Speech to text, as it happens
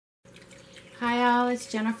Hi all, it's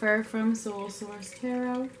Jennifer from Soul Source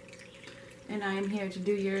Tarot, and I am here to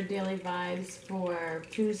do your daily vibes for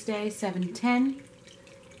Tuesday, 7/10,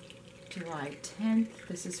 July 10th.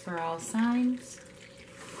 This is for all signs.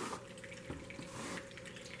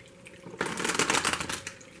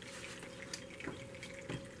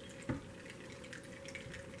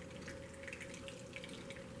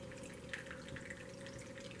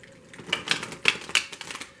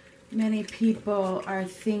 Many people are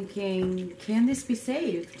thinking, can this be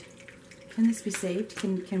saved? Can this be saved?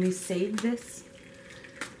 Can we save this?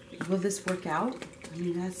 Will this work out? I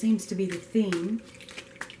mean, that seems to be the theme.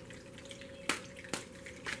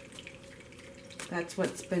 That's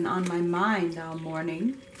what's been on my mind all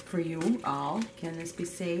morning for you all. Can this be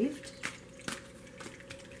saved?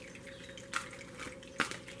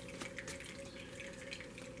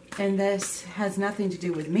 And this has nothing to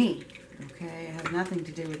do with me. Okay, it has nothing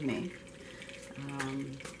to do with me.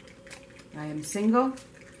 I am single,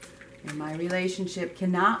 and my relationship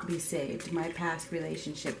cannot be saved. My past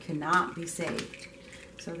relationship cannot be saved.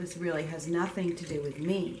 So this really has nothing to do with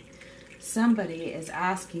me. Somebody is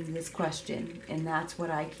asking this question, and that's what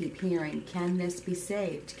I keep hearing. Can this be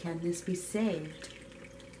saved? Can this be saved?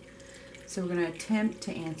 So we're going to attempt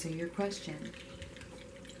to answer your question.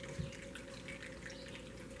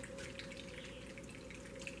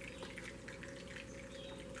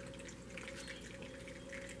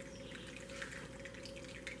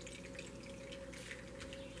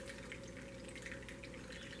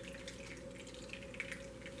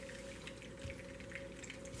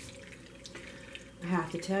 I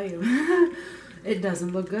have to tell you, it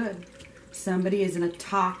doesn't look good. Somebody is in a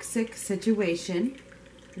toxic situation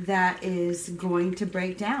that is going to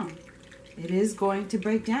break down. It is going to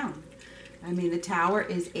break down. I mean, the Tower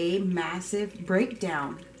is a massive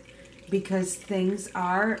breakdown because things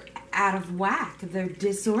are out of whack. They're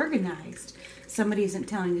disorganized. Somebody isn't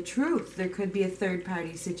telling the truth. There could be a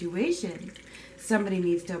third-party situation. Somebody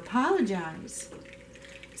needs to apologize.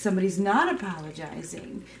 Somebody's not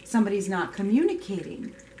apologizing. Somebody's not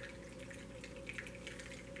communicating.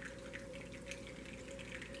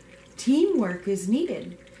 Teamwork is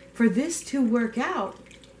needed. For this to work out,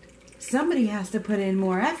 somebody has to put in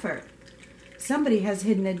more effort. Somebody has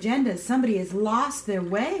hidden agendas. Somebody has lost their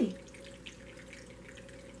way.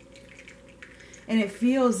 And it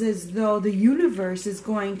feels as though the universe is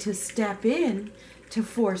going to step in to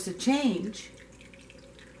force a change.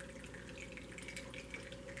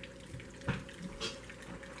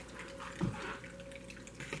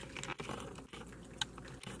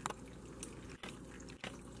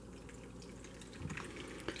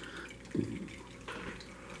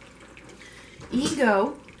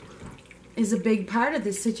 Ego is a big part of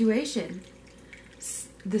this situation.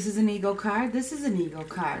 This is an ego card. This is an ego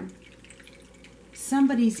card.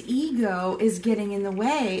 Somebody's ego is getting in the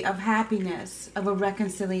way of happiness, of a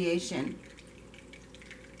reconciliation.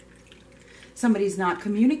 Somebody's not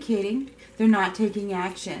communicating. They're not taking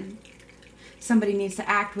action. Somebody needs to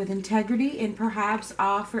act with integrity and perhaps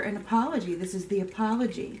offer an apology. This is the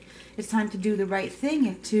apology. It's time to do the right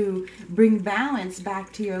thing, to bring balance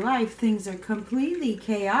back to your life. Things are completely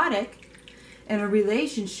chaotic in a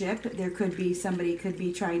relationship. There could be, somebody could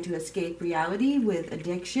be trying to escape reality with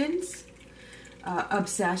addictions,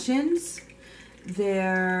 obsessions.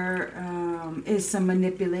 There is some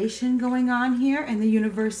manipulation going on here, and the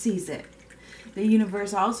universe sees it. The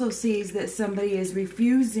universe also sees that somebody is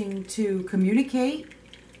refusing to communicate,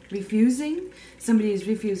 Somebody is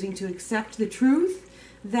refusing to accept the truth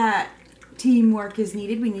that teamwork is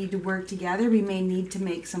needed. We need to work together. We may need to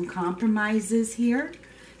make some compromises here.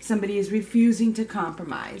 Somebody is refusing to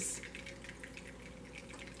compromise.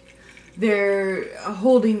 They're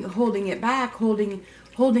holding it back, holding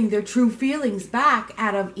their true feelings back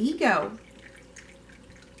out of ego.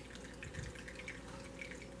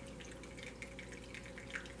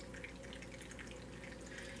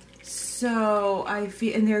 So I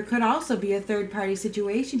feel, and there could also be a third-party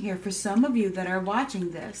situation here for some of you that are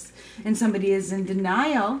watching this, and somebody is in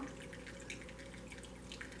denial.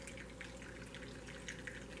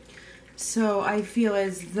 So I feel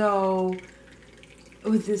as though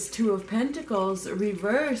with this Two of Pentacles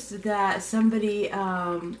reversed, that somebody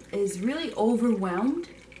is really overwhelmed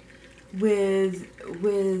with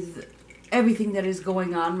everything that is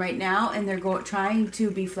going on right now, and they're trying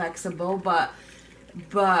to be flexible, but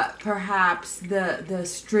perhaps the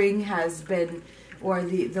string has been, or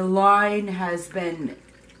the line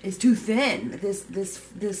is too thin.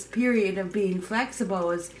 This period of being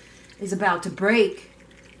flexible is about to break.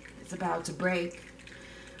 It's about to break.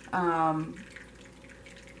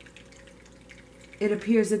 it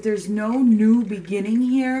appears that there's no new beginning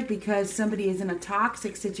here because somebody is in a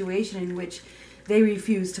toxic situation in which they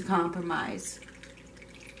refuse to compromise.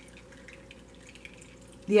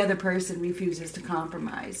 The other person refuses to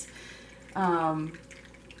compromise.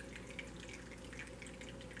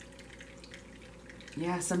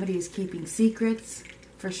 Yeah, somebody is keeping secrets,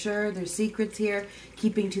 for sure. There's secrets here,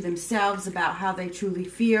 keeping to themselves about how they truly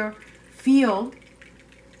feel,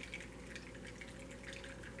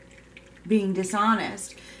 being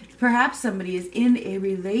dishonest. Perhaps somebody is in a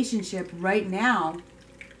relationship right now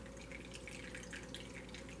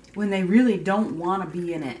when they really don't want to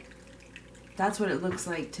be in it. That's what it looks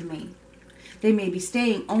like to me. They may be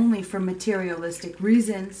staying only for materialistic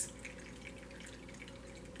reasons.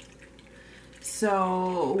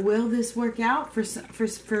 So will this work out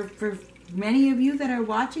for many of you that are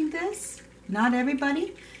watching this? Not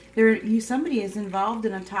everybody. Somebody is involved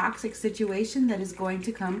in a toxic situation that is going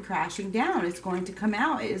to come crashing down. It's going to come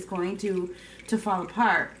out. It is going to fall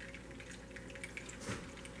apart.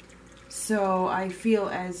 So I feel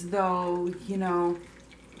as though,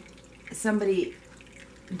 somebody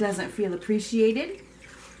doesn't feel appreciated.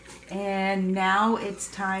 And now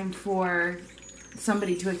it's time for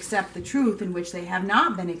somebody to accept the truth in which they have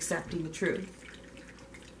not been accepting the truth.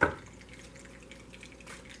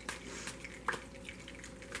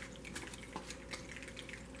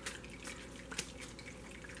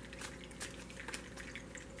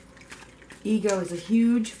 Ego is a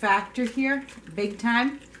huge factor here, big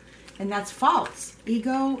time, and that's false.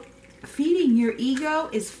 Feeding your ego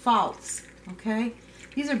is false, okay?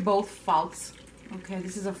 These are both false, okay?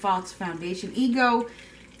 This is a false foundation. Ego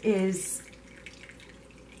is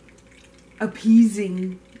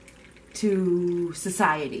appeasing to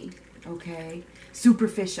society, okay?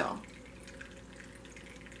 Superficial.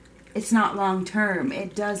 It's not long term.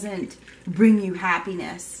 It doesn't bring you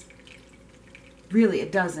happiness. Really,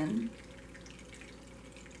 it doesn't.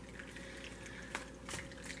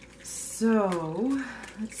 So,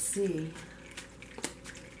 let's see.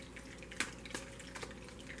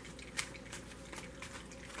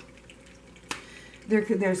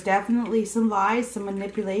 There's definitely some lies, some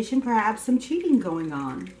manipulation, perhaps some cheating going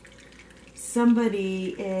on.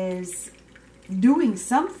 Somebody is doing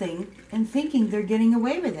something and thinking they're getting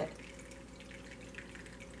away with it.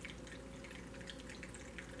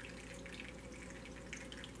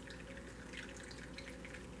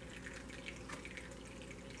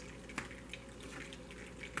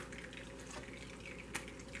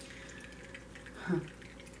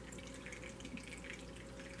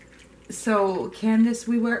 So, can this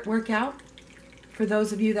work out? For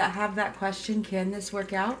those of you that have that question, can this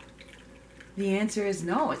work out? The answer is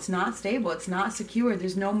no. It's not stable. It's not secure.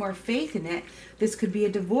 There's no more faith in it. This could be a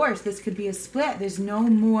divorce. This could be a split. There's no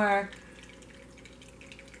more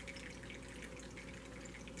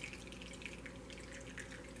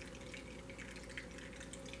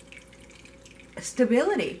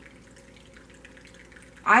stability.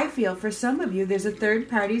 I feel for some of you, there's a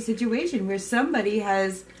third-party situation where somebody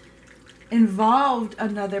has involved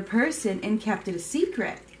another person and kept it a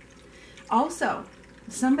secret. Also,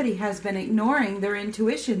 somebody has been ignoring their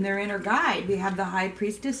intuition, their inner guide. We have the High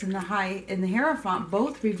Priestess and the Hierophant,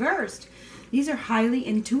 both reversed. These are highly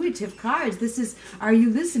intuitive cards. This is, are you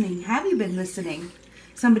listening? Have you been listening?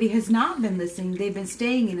 Somebody has not been listening. They've been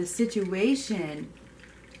staying in a situation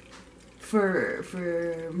for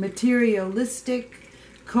materialistic,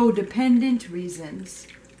 codependent reasons.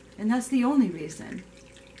 And that's the only reason.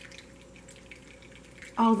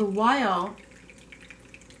 All the while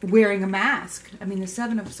wearing a mask. I mean, the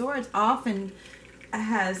Seven of Swords often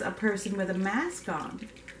has a person with a mask on.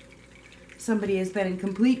 Somebody has been in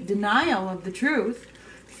complete denial of the truth,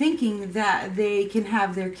 thinking that they can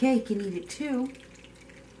have their cake and eat it too.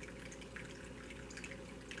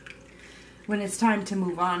 When it's time to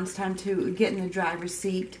move on, it's time to get in the driver's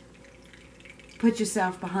seat, put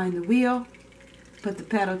yourself behind the wheel, put the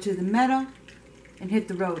pedal to the metal, and hit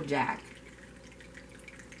the road, Jack.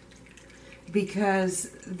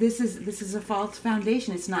 Because this is a false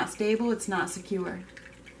foundation. It's not stable. It's not secure.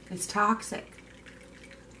 It's toxic.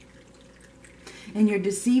 And you're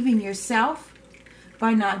deceiving yourself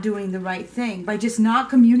by not doing the right thing. By just not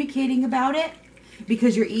communicating about it.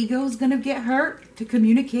 Because your ego is going to get hurt to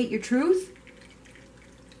communicate your truth.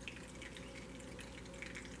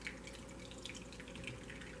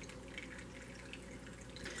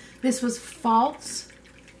 This was false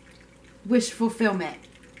wish fulfillment.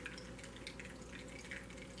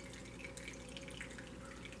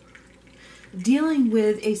 Dealing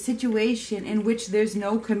with a situation in which there's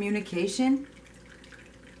no communication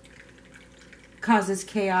causes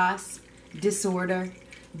chaos, disorder,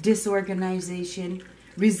 disorganization,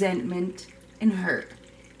 resentment, and hurt.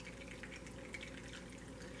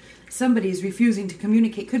 Somebody is refusing to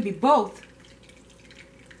communicate. Could be both.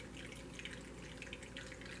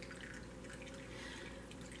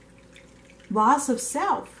 Loss of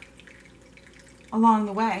self along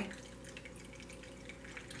the way.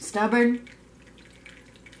 Stubborn,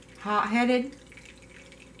 hot-headed.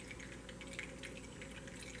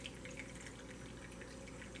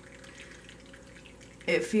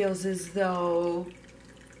 It feels as though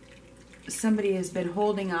somebody has been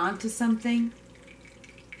holding on to something.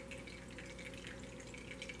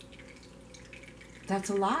 That's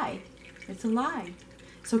a lie. It's a lie.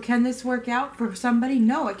 So can this work out for somebody?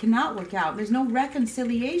 No, it cannot work out. There's no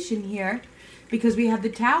reconciliation here because we have the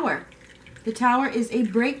Tower. The Tower is a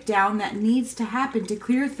breakdown that needs to happen to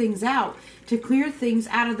clear things out, to clear things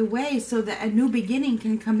out of the way so that a new beginning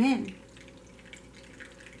can come in.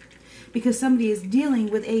 Because somebody is dealing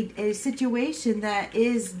with a situation that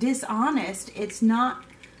is dishonest. It's not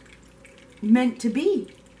meant to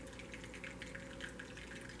be.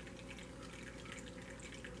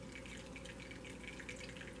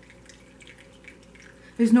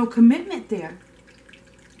 There's no commitment there.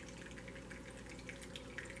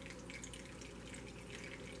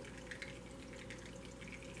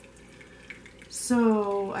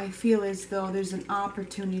 So I feel as though there's an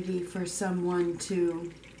opportunity for someone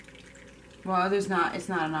to, well, there's not, it's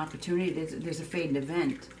not an opportunity, there's a fated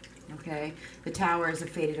event, okay? The Tower is a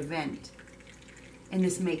fated event. And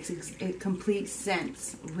this makes complete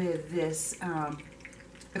sense with this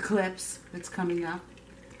eclipse that's coming up.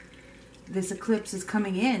 This eclipse is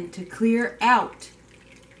coming in to clear out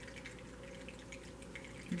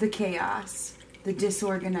the chaos, the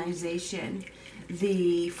disorganization,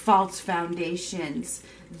 the false foundations,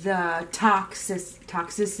 the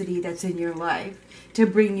toxicity that's in your life, to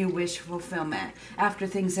bring you wish fulfillment after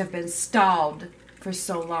things have been stalled for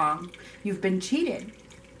so long. You've been cheated.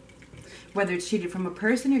 Whether it's cheated from a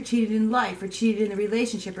person, or cheated in life, or cheated in a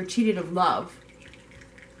relationship, or cheated of love.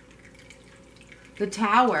 The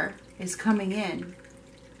Tower is coming in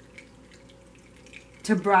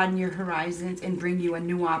to broaden your horizons and bring you a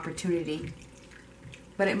new opportunity.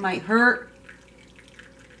 But it might hurt.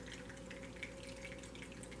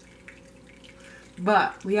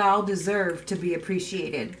 But we all deserve to be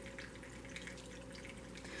appreciated.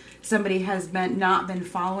 Somebody has not been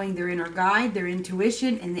following their inner guide, their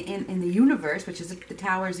intuition, in the universe, which is the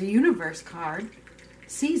Tower is a universe card,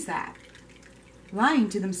 sees that. Lying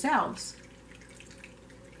to themselves.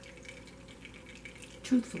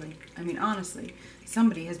 Truthfully, I mean honestly,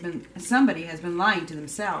 somebody has been lying to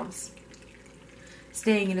themselves.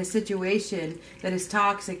 Staying in a situation that is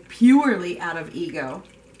toxic purely out of ego.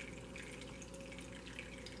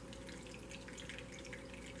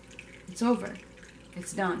 It's over.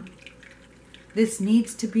 It's done. This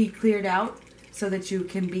needs to be cleared out so that you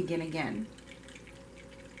can begin again.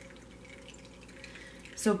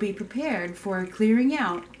 So be prepared for a clearing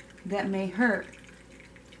out that may hurt.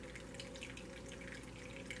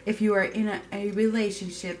 If you are in a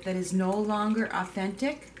relationship that is no longer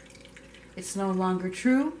authentic, it's no longer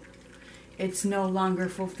true, it's no longer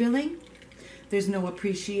fulfilling, there's no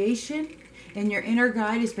appreciation, and your inner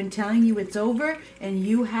guide has been telling you it's over and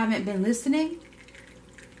you haven't been listening,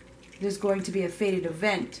 there's going to be a fated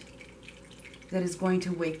event that is going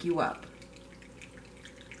to wake you up.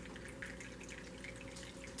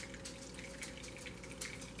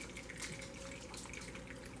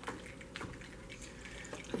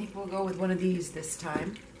 I think we'll go with one of these this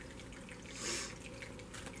time.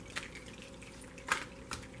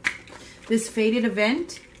 This fated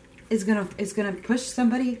event is gonna push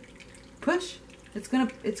somebody. Push. It's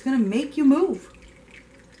gonna make you move.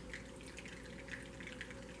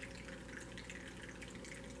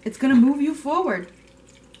 It's gonna move you forward.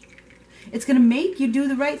 It's gonna make you do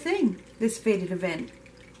the right thing. This fated event.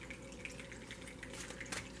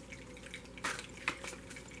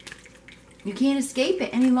 You can't escape it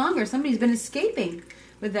any longer. Somebody's been escaping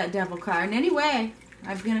with that Devil card. And anyway,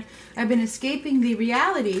 I've been escaping the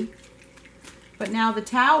reality, but now the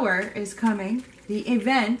Tower is coming. The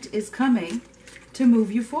event is coming to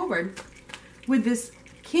move you forward with this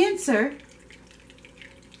Cancer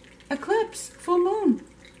eclipse, full moon.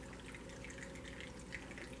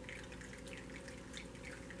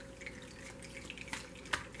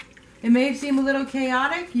 It may seem a little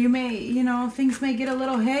chaotic. You may, things may get a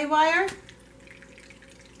little haywire.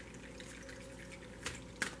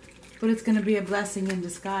 But it's going to be a blessing in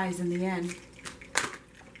disguise in the end.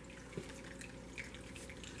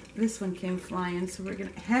 This one came flying, so we're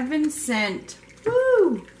going to... Heaven sent.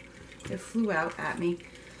 Woo! It flew out at me.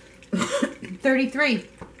 33.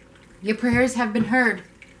 Your prayers have been heard.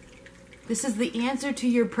 This is the answer to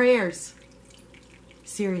your prayers.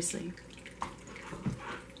 Seriously.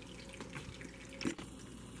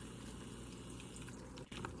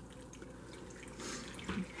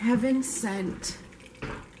 Heaven sent.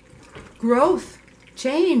 Growth.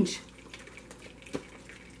 Change.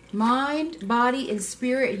 Mind, body, and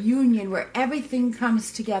spirit union where everything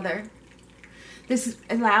comes together. This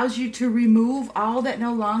allows you to remove all that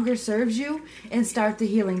no longer serves you and start the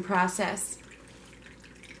healing process.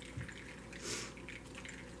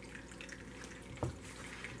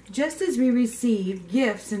 Just as we receive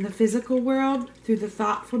gifts in the physical world through the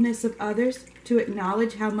thoughtfulness of others to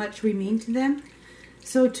acknowledge how much we mean to them,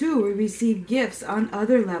 so too we receive gifts on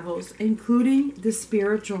other levels, including the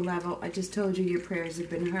spiritual level. I just told you your prayers have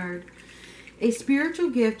been heard. A spiritual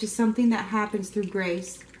gift is something that happens through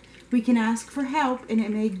grace. We can ask for help and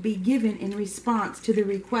it may be given in response to the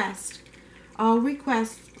request. All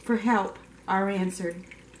requests for help are answered.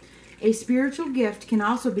 A spiritual gift can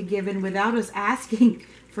also be given without us asking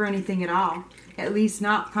for anything at all, at least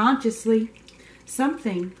not consciously.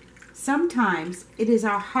 Sometimes it is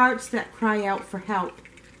our hearts that cry out for help.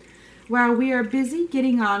 While we are busy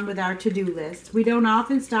getting on with our to-do list, we don't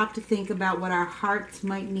often stop to think about what our hearts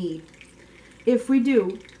might need. If we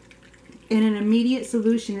do, and an immediate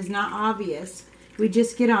solution is not obvious, we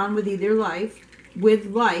just get on with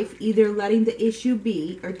life, either letting the issue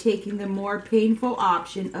be or taking the more painful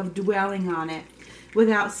option of dwelling on it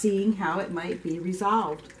without seeing how it might be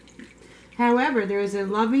resolved. However, there is a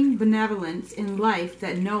loving benevolence in life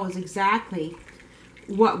that knows exactly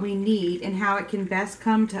what we need and how it can best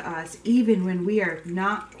come to us, even when we are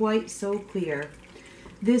not quite so clear.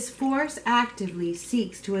 This force actively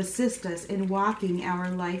seeks to assist us in walking our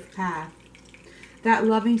life path. That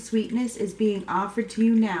loving sweetness is being offered to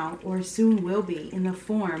you now, or soon will be, in the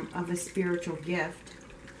form of a spiritual gift,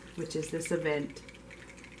 which is this event.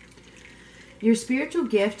 Your spiritual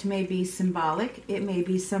gift may be symbolic. It may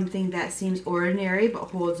be something that seems ordinary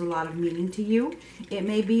but holds a lot of meaning to you. It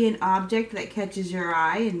may be an object that catches your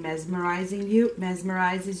eye and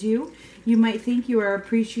mesmerizes you. You might think you are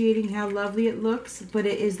appreciating how lovely it looks, but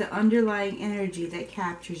it is the underlying energy that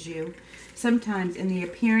captures you. Sometimes in the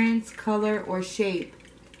appearance, color, or shape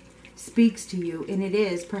speaks to you, and it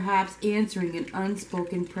is perhaps answering an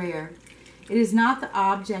unspoken prayer. It is not the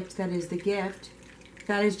object that is the gift.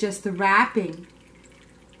 That is just the wrapping.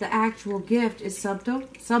 The actual gift is subtle,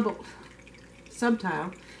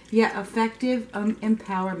 yet effective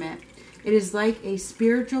empowerment. It is like a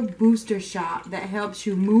spiritual booster shot that helps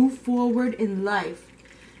you move forward in life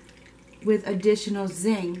with additional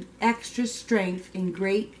zing, extra strength, and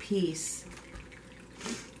great peace.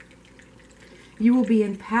 You will be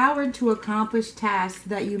empowered to accomplish tasks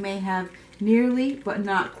that you may have nearly, but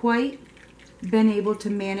not quite, been able to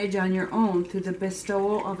manage on your own through the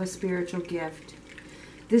bestowal of a spiritual gift.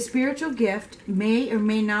 The spiritual gift may or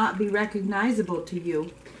may not be recognizable to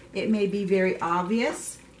you. It may be very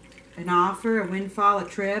obvious, an offer, a windfall, a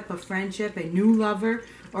trip, a friendship, a new lover,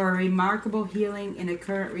 or a remarkable healing in a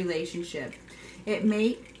current relationship. It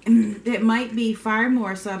might be far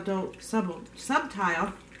more subtle,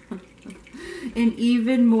 and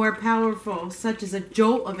even more powerful, such as a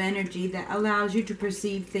jolt of energy that allows you to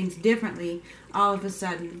perceive things differently all of a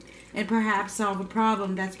sudden, and perhaps solve a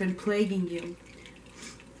problem that's been plaguing you.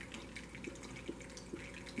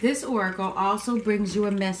 This oracle also brings you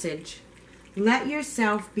a message. Let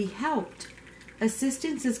yourself be helped.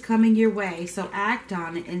 Assistance is coming your way, so act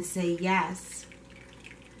on it and say yes.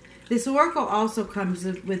 This oracle also comes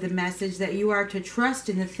with a message that you are to trust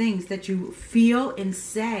in the things that you feel and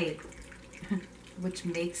say, which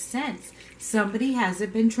makes sense. Somebody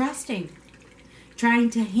hasn't been trusting, trying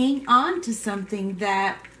to hang on to something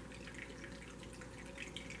that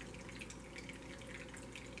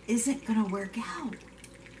isn't going to work out.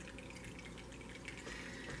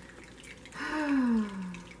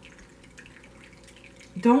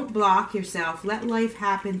 Don't block yourself. Let life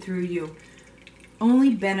happen through you.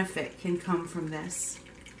 Only benefit can come from this.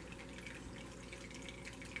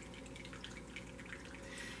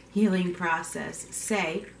 Healing process.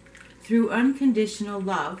 Say, through unconditional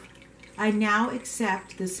love, I now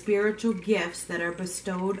accept the spiritual gifts that are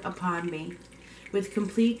bestowed upon me. With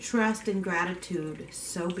complete trust and gratitude,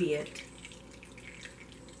 so be it.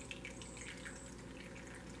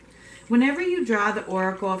 Whenever you draw the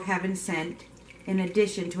Oracle of Heaven Sent, in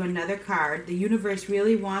addition to another card, the universe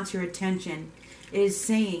really wants your attention. It is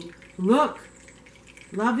saying, look,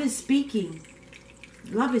 love is speaking.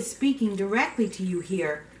 Love is speaking directly to you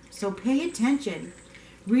here. So pay attention.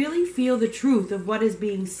 Really feel the truth of what is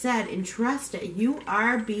being said and trust it. You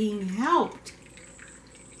are being helped.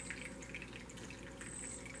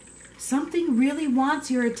 Something really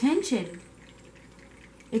wants your attention.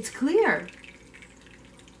 It's clear.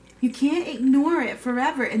 You can't ignore it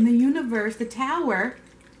forever. And the universe, the tower,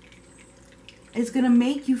 is going to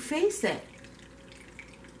make you face it.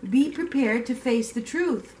 Be prepared to face the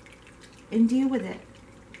truth and deal with it.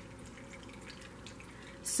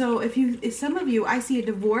 So if some of you, I see a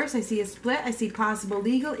divorce, I see a split, I see possible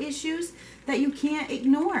legal issues that you can't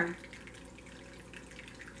ignore.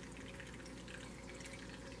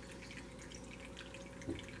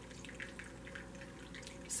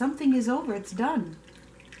 Something is over, it's done.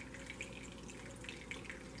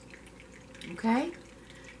 Okay?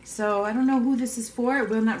 So I don't know who this is for. It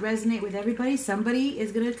will not resonate with everybody. Somebody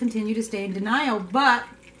is going to continue to stay in denial, but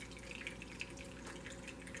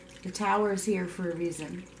the tower is here for a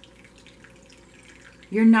reason.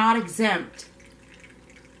 You're not exempt.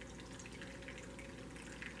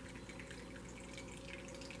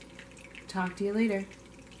 Talk to you later.